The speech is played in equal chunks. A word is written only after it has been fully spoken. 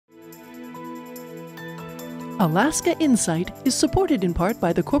Alaska Insight is supported in part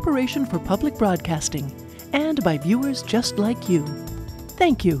by the Corporation for Public Broadcasting and by viewers just like you.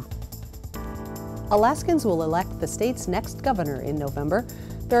 Thank you. Alaskans will elect the state's next governor in November.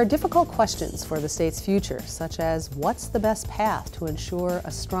 There are difficult questions for the state's future, such as what's the best path to ensure a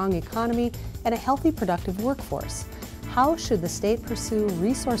strong economy and a healthy, productive workforce? How should the state pursue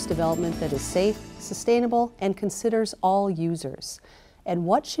resource development that is safe, sustainable, and considers all users? And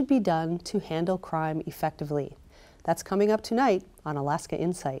what should be done to handle crime effectively? That's coming up tonight on Alaska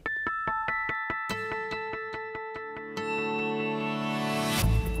Insight.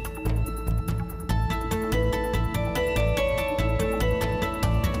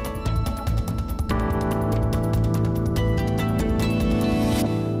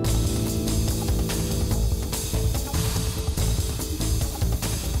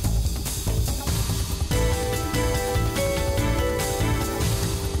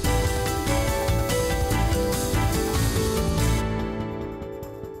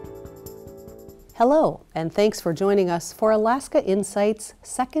 Hello, and thanks for joining us for Alaska Insight's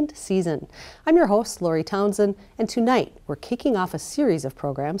second season. I'm your host, Lori Townsend, and tonight we're kicking off a series of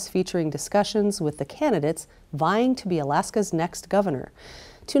programs featuring discussions with the candidates vying to be Alaska's next governor.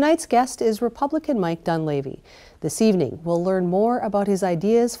 Tonight's guest is Republican Mike Dunleavy. This evening, we'll learn more about his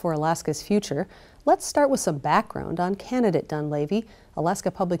ideas for Alaska's future. Let's start with some background on candidate Dunleavy.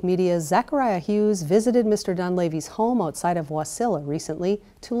 Alaska Public Media's Zachariah Hughes visited Mr. Dunleavy's home outside of Wasilla recently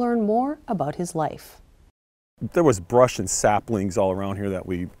to learn more about his life. There was brush and saplings all around here that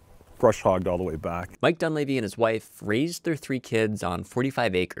we brush hogged all the way back. Mike Dunleavy and his wife raised their 3 kids on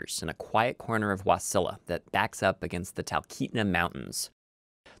 45 acres in a quiet corner of Wasilla that backs up against the Talkeetna Mountains.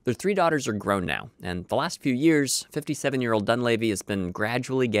 Their 3 daughters are grown now, and the last few years, 57-year-old Dunleavy has been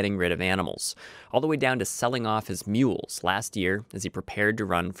gradually getting rid of animals, all the way down to selling off his mules last year as he prepared to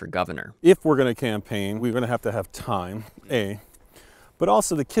run for governor. If we're going to campaign, we're going to have time, but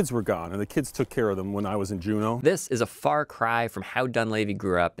also the kids were gone, and the kids took care of them when I was in Juneau. This is a far cry from how Dunleavy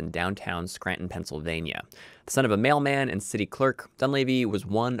grew up in downtown Scranton, Pennsylvania. The son of a mailman and city clerk, Dunleavy was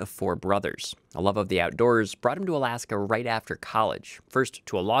one of 4 brothers. A love of the outdoors brought him to Alaska right after college, first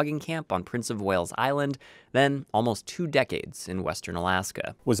to a logging camp on Prince of Wales Island, then almost 2 decades in western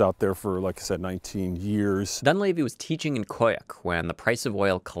Alaska. Was out there for, like I said, 19 years. Dunleavy was teaching in Koyuk when the price of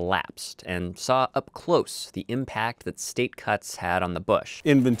oil collapsed and saw up close the impact that state cuts had on the bush.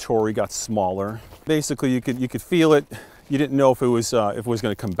 Inventory got smaller. Basically, you could feel it. You didn't know if it was going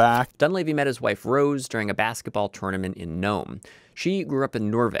to come back. Dunleavy met his wife Rose during a basketball tournament in Nome. She grew up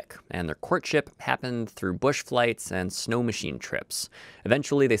in Norvik, and their courtship happened through bush flights and snow machine trips.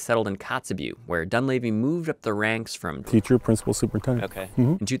 Eventually, they settled in Kotzebue, where Dunleavy moved up the ranks from teacher, principal, superintendent. Okay.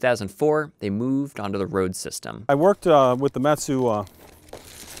 In 2004, they moved onto the road system. I worked with the Matsu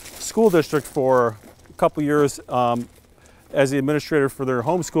School District for a couple years as the administrator for their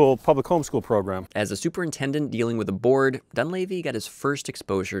public homeschool program. As a superintendent dealing with a board, Dunleavy got his first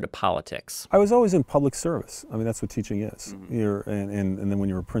exposure to politics. I was always in public service. I mean, that's what teaching is. And then when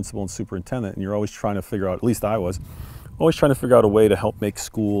you're a principal and superintendent, and you're always trying to figure out, at least I was, always trying to figure out a way to help make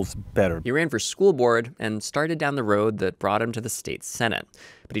schools better. He ran for school board and started down the road that brought him to the state Senate.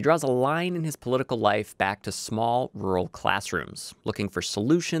 But he draws a line in his political life back to small rural classrooms, looking for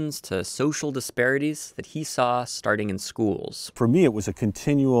solutions to social disparities that he saw starting in schools. For me, it was a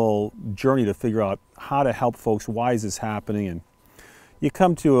continual journey to figure out how to help folks. Why is this happening? And you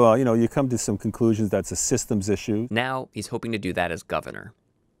come to some conclusions that's a systems issue. Now he's hoping to do that as governor.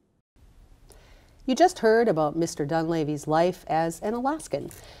 You just heard about Mr. Dunleavy's life as an Alaskan.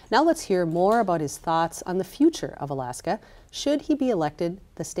 Now let's hear more about his thoughts on the future of Alaska, should he be elected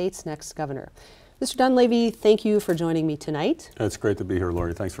the state's next governor. Mr. Dunleavy, thank you for joining me tonight. It's great to be here,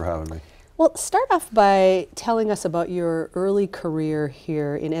 Lori. Thanks for having me. Well, start off by telling us about your early career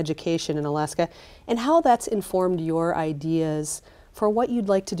here in education in Alaska and how that's informed your ideas for what you'd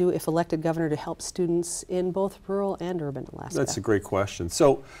like to do if elected governor to help students in both rural and urban Alaska. That's a great question.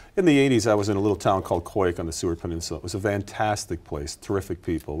 So in the 80s, I was in a little town called Koyuk on the Seward Peninsula. It was a fantastic place, terrific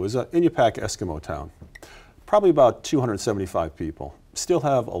people. It was an Inupiaq Eskimo town, probably about 275 people. Still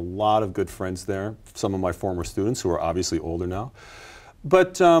have a lot of good friends there, some of my former students who are obviously older now.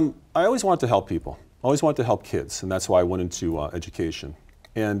 But I always wanted to help people. I always wanted to help kids, and that's why I went into education.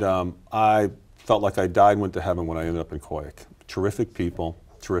 And I felt like I died and went to heaven when I ended up in Koyuk. Terrific people,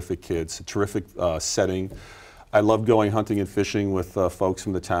 terrific kids, a terrific setting. I love going hunting and fishing with folks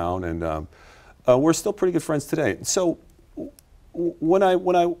from the town, and we're still pretty good friends today. So when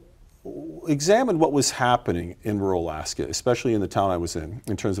I examined what was happening in rural Alaska, especially in the town I was in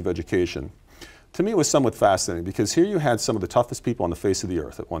terms of education, to me it was somewhat fascinating because here you had some of the toughest people on the face of the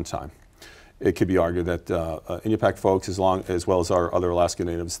earth at one time. it could be argued that Inupiaq folks, as well as our other Alaska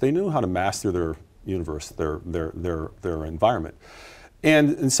Natives, they knew how to master their universe, their environment.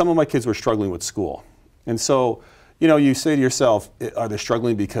 And some of my kids were struggling with school. And so, you know, you say to yourself, are they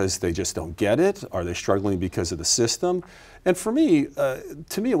struggling because they just don't get it? Are they struggling because of the system? And for me,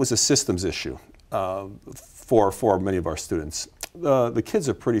 to me, it was a systems issue for many of our students. The kids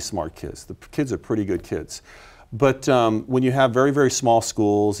are pretty smart kids. The kids are pretty good kids. But when you have very, very small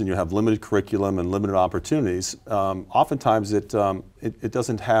schools and you have limited curriculum and limited opportunities, oftentimes it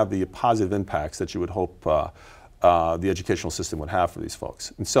doesn't have the positive impacts that you would hope the educational system would have for these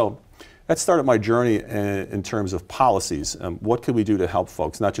folks. And so that started my journey in terms of policies. What could we do to help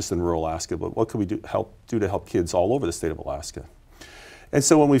folks, not just in rural Alaska, but what could we do to help kids all over the state of Alaska? And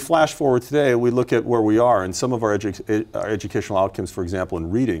so when we flash forward today, we look at where we are, and some of our educational outcomes, for example, in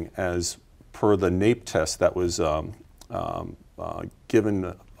reading, as per the NAEP test that was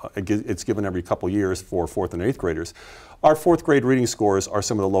given, it's given every couple years for 4th and 8th graders, our 4th grade reading scores are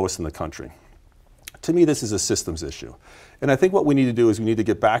some of the lowest in the country. To me, this is a systems issue. And I think what we need to do is we need to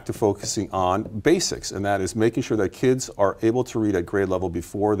get back to focusing on basics, and that is making sure that kids are able to read at grade level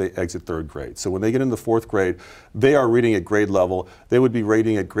before they exit 3rd grade. So when they get into 4th grade, they are reading at grade level. They would be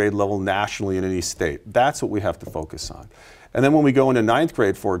rating at grade level nationally in any state. That's what we have to focus on. And then when we go into 9th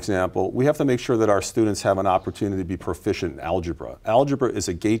grade, for example, we have to make sure that our students have an opportunity to be proficient in algebra. Algebra is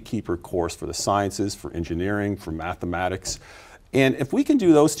a gatekeeper course for the sciences, for engineering, for mathematics. And if we can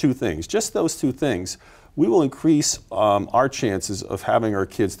do those two things, just those two things, we will increase our chances of having our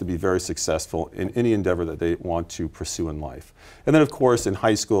kids to be very successful in any endeavor that they want to pursue in life. And then, of course, in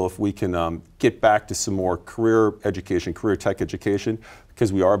high school, if we can get back to some more career education, career tech education,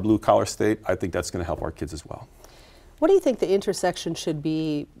 because we are a blue-collar state, I think that's going to help our kids as well. What do you think the intersection should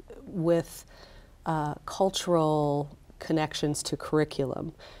be with cultural connections to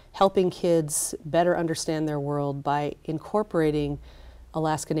curriculum, helping kids better understand their world by incorporating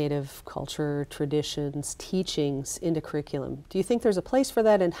Alaska Native culture, traditions, teachings into curriculum? Do you think there's a place for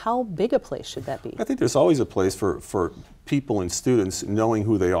that, and how big a place should that be? I think there's always a place for people and students knowing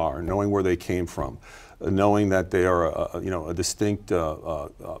who they are, knowing where they came from, knowing that they are a distinct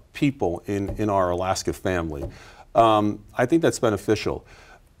people in our Alaska family. I think that's beneficial.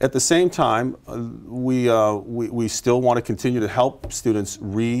 At the same time, we still want to continue to help students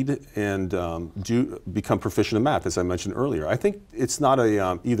read and become proficient in math, as I mentioned earlier. I think it's not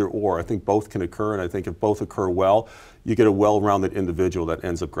a either or. I think both can occur, and I think if both occur well, you get a well-rounded individual that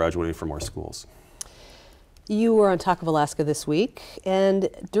ends up graduating from our schools. You were on Talk of Alaska this week, and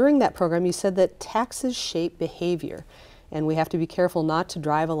during that program you said that taxes shape behavior, and we have to be careful not to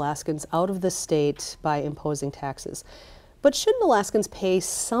drive Alaskans out of the state by imposing taxes. But shouldn't Alaskans pay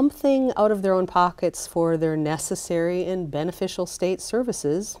something out of their own pockets for their necessary and beneficial state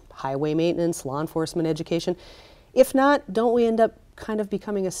services, highway maintenance, law enforcement, education? If not, don't we end up kind of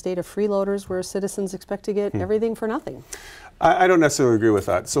becoming a state of freeloaders where citizens expect to get everything for nothing? I don't necessarily agree with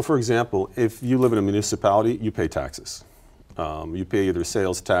that. So for example, if you live in a municipality, you pay taxes. You pay either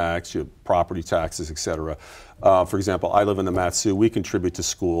sales tax, you have property taxes, etc. For example, I live in the Mat-Su. We contribute to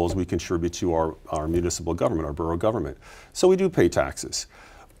schools. We contribute to our municipal government, our borough government. So we do pay taxes.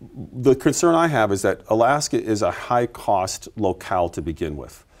 The concern I have is that Alaska is a high-cost locale to begin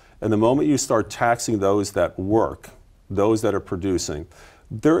with. And the moment you start taxing those that work, those that are producing,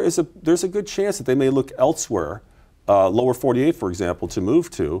 there's a good chance that they may look elsewhere, lower 48, for example, to move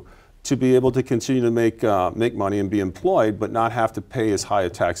to be able to continue to make money and be employed, but not have to pay as high a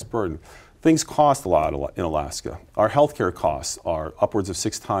tax burden. Things cost a lot in Alaska. Our healthcare costs are upwards of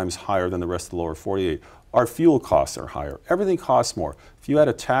 6 times higher than the rest of the lower 48. Our fuel costs are higher. Everything costs more. If you add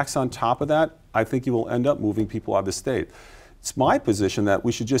a tax on top of that, I think you will end up moving people out of the state. It's my position that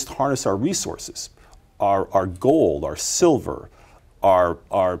we should just harness our resources, our gold, our silver, our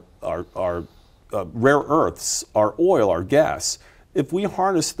rare earths, our oil, our gas. If we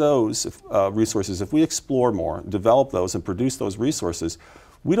harness those resources, if we explore more, develop those, and produce those resources,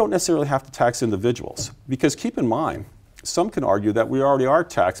 we don't necessarily have to tax individuals. Because keep in mind, some can argue that we already are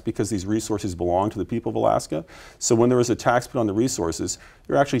taxed because these resources belong to the people of Alaska. So when there is a tax put on the resources,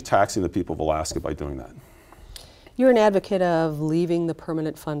 you're actually taxing the people of Alaska by doing that. You're an advocate of leaving the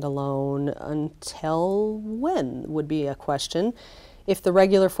permanent fund alone until when would be a question. If the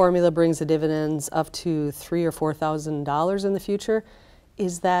regular formula brings the dividends up to $3,000 or $4,000 in the future,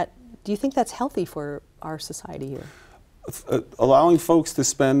 do you think that's healthy for our society here? Allowing folks to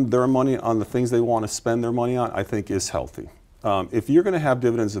spend their money on the things they want to spend their money on, I think, is healthy. If you're going to have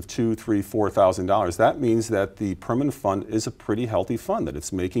dividends of $2,000, $3,000, $4,000, that means that the permanent fund is a pretty healthy fund, that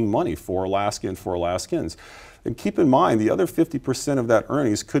it's making money for Alaska and for Alaskans. And keep in mind, the other 50% of that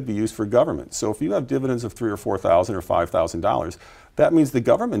earnings could be used for government. So if you have dividends of $3,000 or $4,000 or $5,000, that means the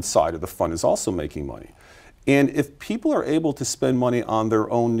government side of the fund is also making money. And if people are able to spend money on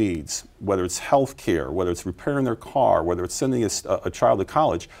their own needs, whether it's health care, whether it's repairing their car, whether it's sending a child to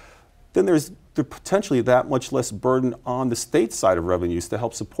college, then there's potentially that much less burden on the state side of revenues to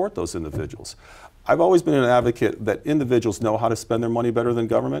help support those individuals. I've always been an advocate that individuals know how to spend their money better than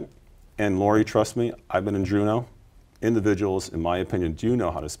government. And Lori, trust me, I've been in Juneau. Individuals, in my opinion, do know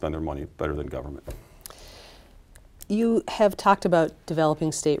how to spend their money better than government. You have talked about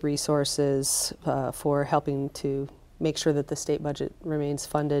developing state resources for helping to make sure that the state budget remains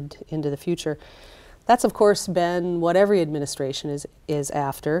funded into the future. That's, of course, been what every administration is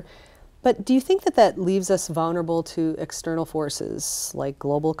after. But do you think that that leaves us vulnerable to external forces like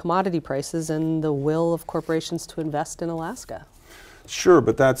global commodity prices and the will of corporations to invest in Alaska? Sure,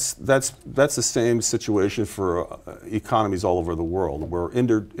 but that's the same situation for economies all over the world. We're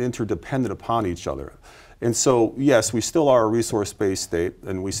interdependent upon each other. And so, yes, we still are a resource-based state,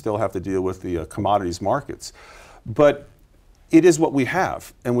 and we still have to deal with the commodities markets. But it is what we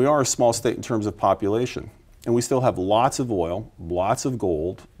have, and we are a small state in terms of population. And we still have lots of oil, lots of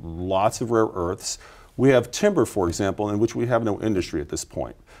gold, lots of rare earths. We have timber, for example, in which we have no industry at this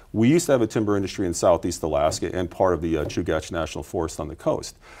point. We used to have a timber industry in southeast Alaska and part of the Chugach National Forest on the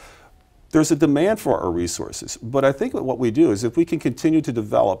coast. There's a demand for our resources, but I think that what we do is if we can continue to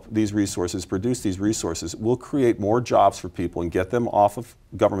develop these resources, produce these resources, we'll create more jobs for people and get them off of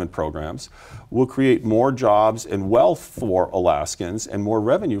government programs. We'll create more jobs and wealth for Alaskans and more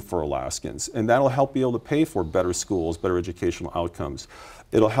revenue for Alaskans, and that'll help be able to pay for better schools, better educational outcomes.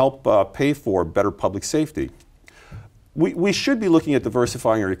 It'll help pay for better public safety. We should be looking at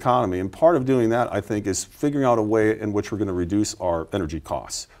diversifying our economy, and part of doing that, I think, is figuring out a way in which we're going to reduce our energy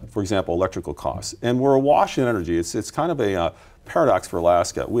costs, for example, electrical costs. And we're awash in energy. It's kind of a paradox for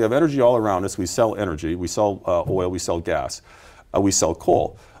Alaska. We have energy all around us. We sell energy. We sell oil. We sell gas. We sell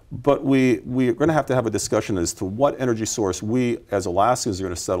coal. But we're going to have a discussion as to what energy source we, as Alaskans, are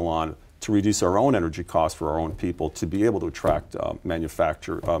going to settle on to reduce our own energy costs for our own people, to be able to attract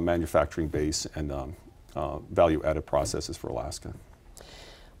manufacturing base and value-added processes for Alaska.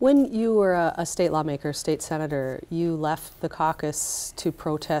 When you were a state lawmaker, state senator, you left the caucus to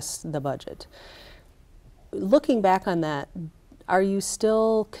protest the budget. Looking back on that, are you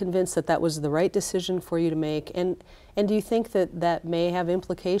still convinced that that was the right decision for you to make? And do you think that that may have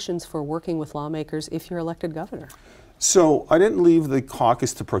implications for working with lawmakers if you're elected governor? So I didn't leave the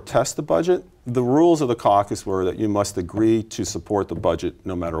caucus to protest the budget. The rules of the caucus were that you must agree to support the budget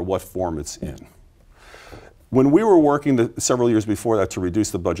no matter what form it's in. When we were working several years before that to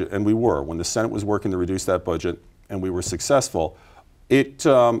reduce the budget, and we were, when the Senate was working to reduce that budget and we were successful,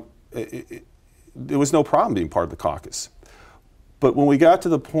 there was no problem being part of the caucus. But when we got to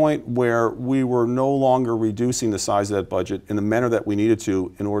the point where we were no longer reducing the size of that budget in the manner that we needed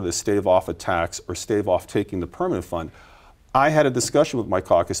to in order to stave off a tax or stave off taking the permanent fund, I had a discussion with my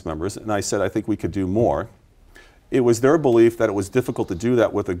caucus members and I said I think we could do more. It was their belief that it was difficult to do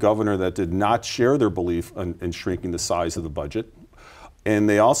that with a governor that did not share their belief in shrinking the size of the budget. And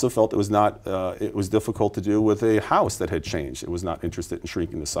they also felt it was difficult to do with a House that had changed. It was not interested in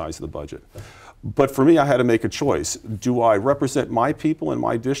shrinking the size of the budget. But for me, I had to make a choice. Do I represent my people in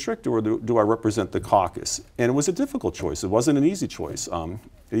my district, or do I represent the caucus? And it was a difficult choice. It wasn't an easy choice.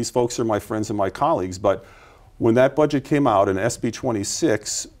 These folks are my friends and my colleagues, but when that budget came out in SB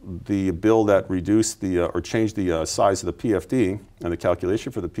 26, the bill that reduced or changed the size of the PFD and the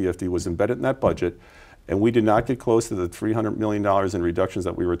calculation for the PFD was embedded in that budget, and we did not get close to the $300 million in reductions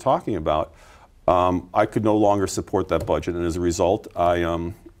that we were talking about, I could no longer support that budget, and as a result,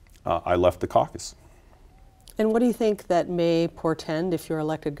 I left the caucus. And what do you think that may portend, if you're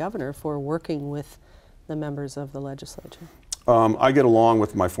elected governor, for working with the members of the legislature? I get along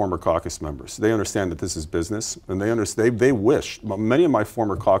with my former caucus members. They understand that this is business, and they wish. Many of my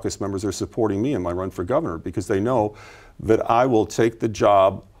former caucus members are supporting me in my run for governor because they know that I will take the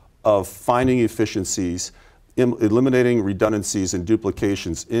job of finding efficiencies, eliminating redundancies and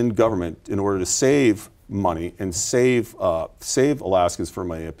duplications in government in order to save money and save Alaskans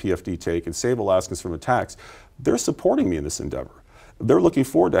from a PFD take and save Alaskans from a tax. They're supporting me in this endeavor. They're looking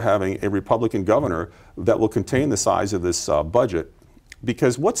forward to having a Republican governor that will contain the size of this budget,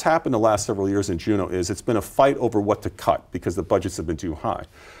 because what's happened the last several years in Juneau is it's been a fight over what to cut because the budgets have been too high.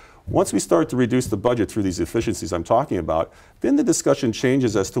 Once we start to reduce the budget through these efficiencies I'm talking about, then the discussion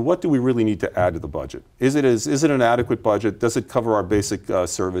changes as to what do we really need to add to the budget. Is it an adequate budget? Does it cover our basic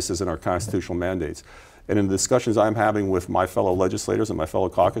services and our constitutional mandates? And in the discussions I'm having with my fellow legislators and my fellow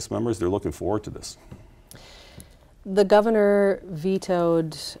caucus members, they're looking forward to this. The governor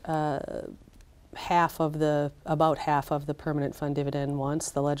vetoed about half of the permanent fund dividend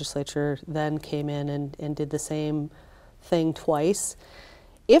once. The legislature then came in and did the same thing twice.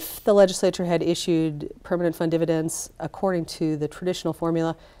 If the legislature had issued permanent fund dividends according to the traditional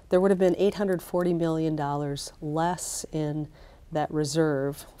formula, there would have been $840 million less in that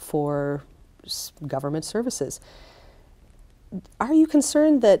reserve for government services. Are you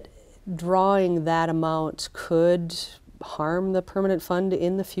concerned that drawing that amount could harm the permanent fund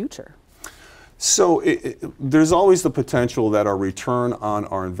in the future? So there's always the potential that our return on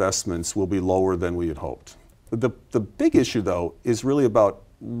our investments will be lower than we had hoped. The big issue, though, is really about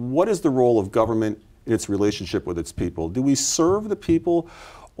what is the role of government in its relationship with its people? Do we serve the people,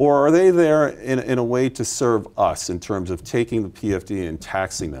 or are they there in a way to serve us in terms of taking the PFD and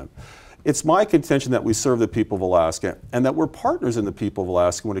taxing them? It's my contention that we serve the people of Alaska and that we're partners in the people of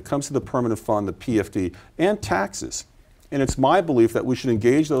Alaska when it comes to the permanent fund, the PFD, and taxes. And it's my belief that we should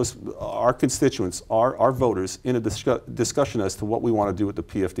engage our constituents, our voters, in a discussion as to what we want to do with the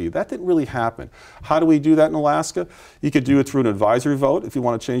PFD. That didn't really happen. How do we do that in Alaska? You could do it through an advisory vote if you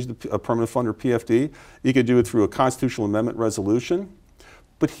want to change the permanent fund or PFD. You could do it through a constitutional amendment resolution.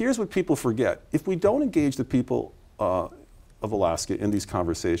 But here's what people forget. If we don't engage the people of Alaska in these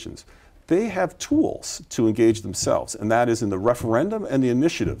conversations, they have tools to engage themselves, and that is in the referendum and the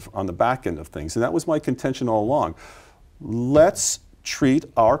initiative on the back end of things. And that was my contention all along. Let's treat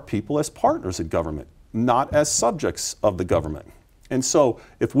our people as partners in government, not as subjects of the government. And so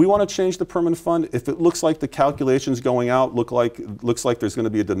if we want to change the permanent fund, if it looks like the calculations going out looks like there's going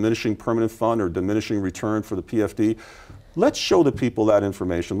to be a diminishing permanent fund or diminishing return for the PFD, let's show the people that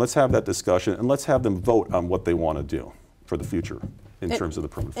information, let's have that discussion, and let's have them vote on what they want to do for the future in terms of the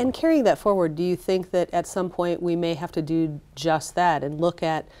permanent fund. And carrying that forward, do you think that at some point we may have to do just that and look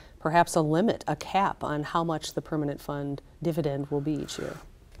at perhaps a limit, a cap on how much the permanent fund dividend will be each year?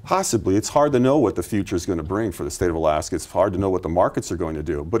 Possibly. It's hard to know what the future is going to bring for the state of Alaska. It's hard to know what the markets are going to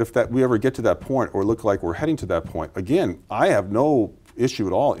do. But if we ever get to that point or look like we're heading to that point, again, I have no issue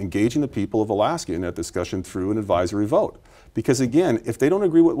at all engaging the people of Alaska in that discussion through an advisory vote. Because again, if they don't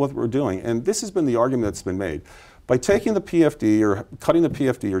agree with what we're doing, and this has been the argument that's been made, by taking the PFD or cutting the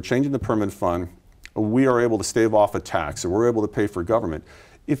PFD or changing the permanent fund, we are able to stave off a tax or we're able to pay for government.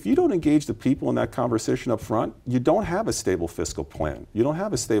 If you don't engage the people in that conversation up front, you don't have a stable fiscal plan. You don't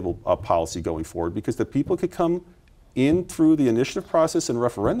have a stable policy going forward, because the people could come in through the initiative process and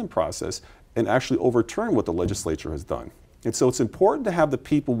referendum process and actually overturn what the legislature has done. And so it's important to have the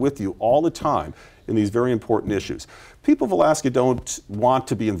people with you all the time in these very important issues. People of Alaska don't want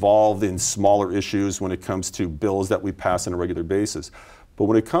to be involved in smaller issues when it comes to bills that we pass on a regular basis. But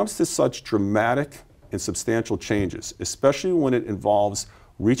when it comes to such dramatic and substantial changes, especially when it involves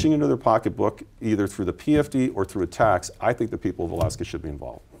reaching into their pocketbook either through the PFD or through a tax, I think the people of Alaska should be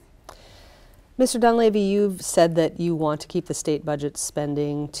involved. Mr. Dunleavy, you've said that you want to keep the state budget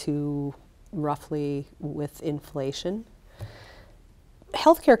spending to roughly with inflation.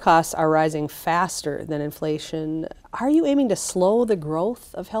 Healthcare costs are rising faster than inflation. Are you aiming to slow the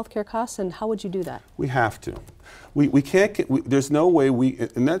growth of healthcare costs, and how would you do that? We have to. We can't, there's no way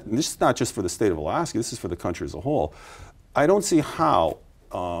and this is not just for the state of Alaska, this is for the country as a whole. I don't see how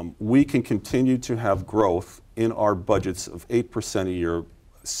we can continue to have growth in our budgets of 8% a year,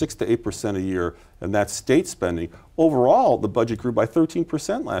 6 to 8% a year, and that's state spending. Overall, the budget grew by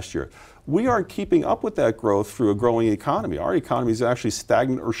 13% last year. We aren't keeping up with that growth through a growing economy. Our economy is actually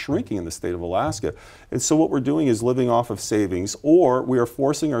stagnant or shrinking in the state of Alaska. And so what we're doing is living off of savings, or we are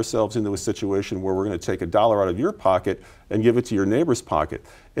forcing ourselves into a situation where we're going to take $1 out of your pocket and give it to your neighbor's pocket.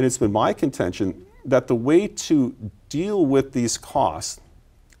 And it's been my contention that the way to deal with these costs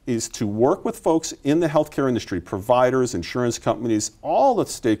is to work with folks in the healthcare industry, providers, insurance companies, all the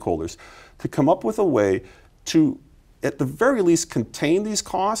stakeholders, to come up with a way to, at the very least, contain these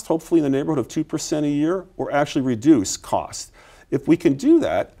costs, hopefully in the neighborhood of 2% a year, or actually reduce costs. If we can do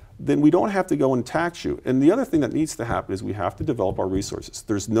that, then we don't have to go and tax you. And the other thing that needs to happen is we have to develop our resources.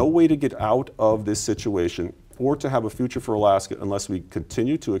 There's no way to get out of this situation or to have a future for Alaska unless we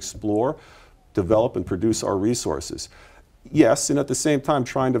continue to explore, develop, and produce our resources. Yes, and at the same time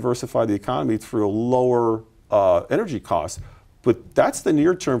try and diversify the economy through a lower energy cost. But that's the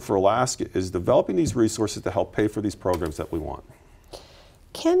near term for Alaska, is developing these resources to help pay for these programs that we want.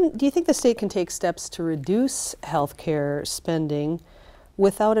 Do you think the state can take steps to reduce health care spending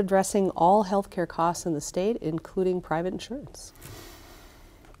without addressing all healthcare costs in the state, including private insurance?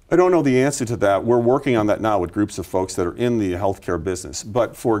 I don't know the answer to that. We're working on that now with groups of folks that are in the healthcare business.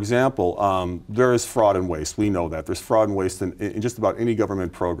 But for example, there is fraud and waste. We know that. There's fraud and waste in just about any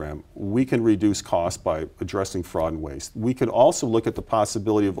government program. We can reduce costs by addressing fraud and waste. We could also look at the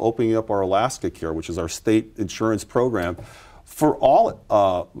possibility of opening up our Alaska Care, which is our state insurance program, for all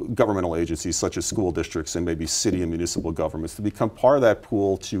governmental agencies such as school districts and maybe city and municipal governments to become part of that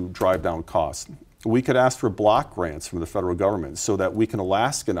pool to drive down costs. We could ask for block grants from the federal government so that we can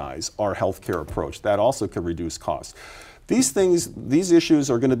Alaskanize our healthcare approach. That also could reduce costs. These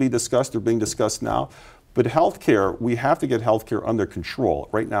issues are going to be discussed, they're being discussed now, but healthcare, we have to get healthcare under control.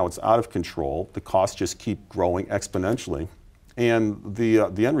 Right now it's out of control. The costs just keep growing exponentially. And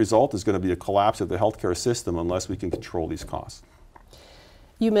the end result is going to be a collapse of the healthcare system unless we can control these costs.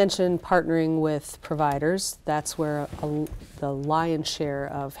 You mentioned partnering with providers. That's where the lion's share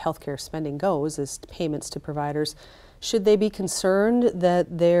of healthcare spending goes, is payments to providers. Should they be concerned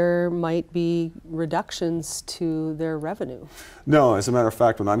that there might be reductions to their revenue? No, as a matter of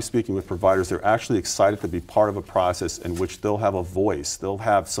fact, when I'm speaking with providers, they're actually excited to be part of a process in which they'll have a voice, they'll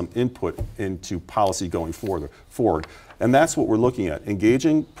have some input into policy going forward. And that's what we're looking at,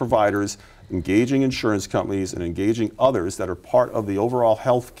 engaging providers, engaging insurance companies, and engaging others that are part of the overall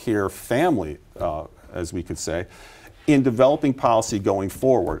healthcare family, as we could say, in developing policy going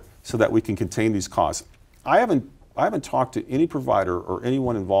forward so that we can contain these costs. I haven't talked to any provider or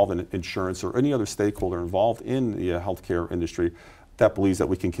anyone involved in insurance or any other stakeholder involved in the healthcare industry that believes that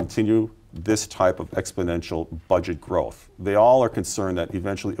we can continue this type of exponential budget growth. They all are concerned that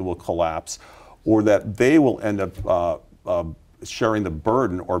eventually it will collapse, or that they will end up sharing the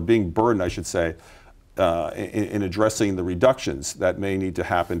burden, or being burdened, I should say, in addressing the reductions that may need to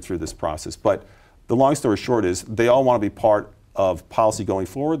happen through this process. But the long story short is they all want to be part of policy going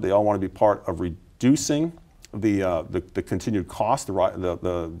forward. They all want to be part of reducing the continued cost,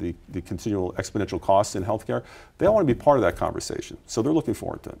 the continual exponential costs in healthcare. They all want to be part of that conversation. So they're looking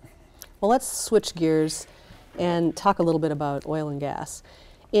forward to it. Well, let's switch gears and talk a little bit about oil and gas.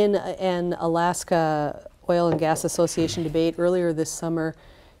 In an Alaska Oil and Gas Association debate earlier this summer,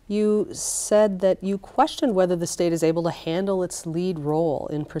 you said that you questioned whether the state is able to handle its lead role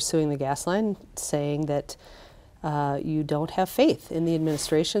in pursuing the gas line, saying that you don't have faith in the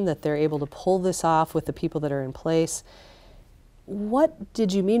administration, that they're able to pull this off with the people that are in place. What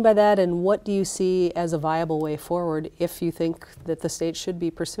did you mean by that, and what do you see as a viable way forward if you think that the state should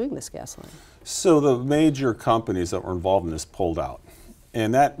be pursuing this gas line? So the major companies that were involved in this pulled out.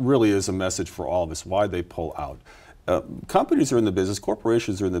 And that really is a message for all of us, why they pull out. Companies are in the business,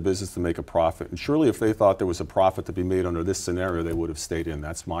 corporations are in the business to make a profit. And surely if they thought there was a profit to be made under this scenario, they would have stayed in.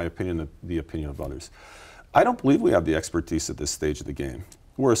 That's my opinion, the opinion of others. I don't believe we have the expertise at this stage of the game.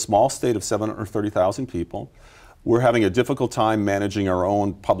 We're a small state of 730,000 people. We're having a difficult time managing our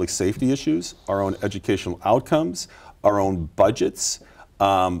own public safety issues, our own educational outcomes, our own budgets.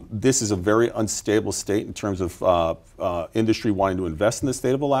 This is a very unstable state in terms of industry wanting to invest in the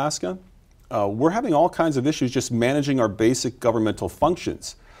state of Alaska. We're having all kinds of issues just managing our basic governmental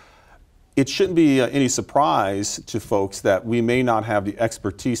functions. It shouldn't be any surprise to folks that we may not have the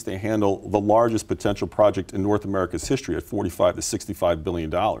expertise to handle the largest potential project in North America's history at $45 to $65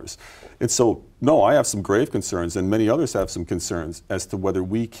 billion. And so, no, I have some grave concerns, and many others have some concerns as to whether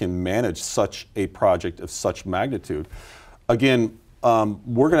we can manage such a project of such magnitude. Again,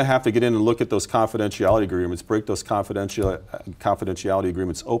 we're going to have to get in and look at those confidentiality agreements, break those confidentiality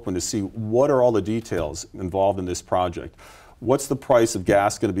agreements open to see what are all the details involved in this project. What's the price of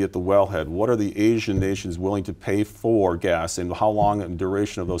gas going to be at the wellhead? What are the Asian nations willing to pay for gas, and how long and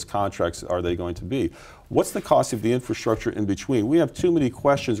duration of those contracts are they going to be? What's the cost of the infrastructure in between? We have too many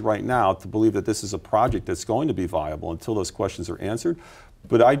questions right now to believe that this is a project that's going to be viable until those questions are answered.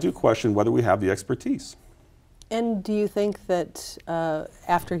 But I do question whether we have the expertise. And do you think that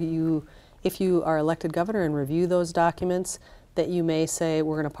if you are elected governor and review those documents, that you may say,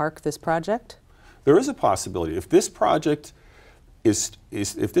 we're going to park this project? There is a possibility. If this project is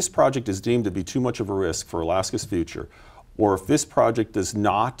deemed to be too much of a risk for Alaska's future, or if this project does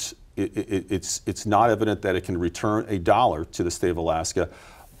not, it's not evident that it can return a dollar to the state of Alaska,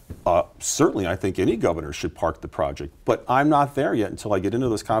 certainly I think any governor should park the project. But I'm not there yet until I get into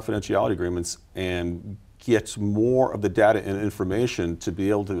those confidentiality agreements and get more of the data and information to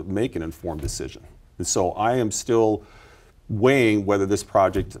be able to make an informed decision. And so I am still weighing whether this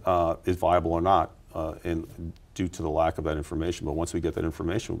project is viable or not, and due to the lack of that information. But once we get that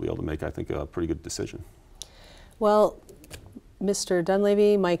information, we'll be able to make, I think, a pretty good decision. Well, Mr.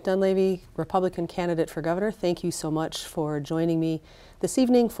 Dunleavy, Mike Dunleavy, Republican candidate for governor, thank you so much for joining me this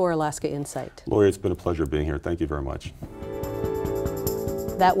evening for Alaska Insight. Lori, it's been a pleasure being here. Thank you very much.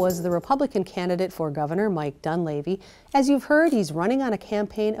 That was the Republican candidate for governor, Mike Dunleavy. As you've heard, he's running on a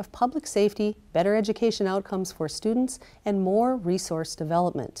campaign of public safety, better education outcomes for students, and more resource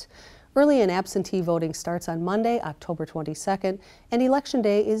development. Early and absentee voting starts on Monday, October 22nd, and Election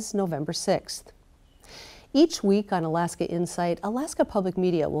Day is November 6th. Each week on Alaska Insight, Alaska Public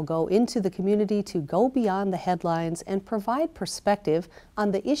Media will go into the community to go beyond the headlines and provide perspective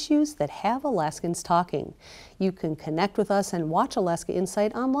on the issues that have Alaskans talking. You can connect with us and watch Alaska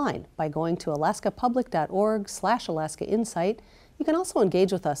Insight online by going to alaskapublic.org/Alaska Insight. You can also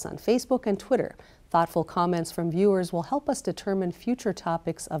engage with us on Facebook and Twitter. Thoughtful comments from viewers will help us determine future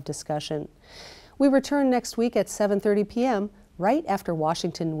topics of discussion. We return next week at 7:30 p.m. right after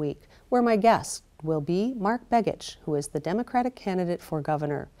Washington Week, where my guest will be Mark Begich, who is the Democratic candidate for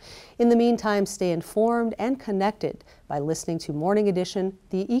governor. In the meantime, stay informed and connected by listening to Morning Edition,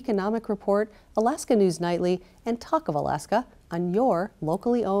 The Economic Report, Alaska News Nightly, and Talk of Alaska on your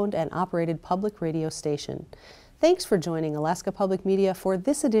locally owned and operated public radio station. Thanks for joining Alaska Public Media for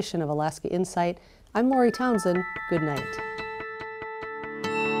this edition of Alaska Insight. I'm Lori Townsend. Good night.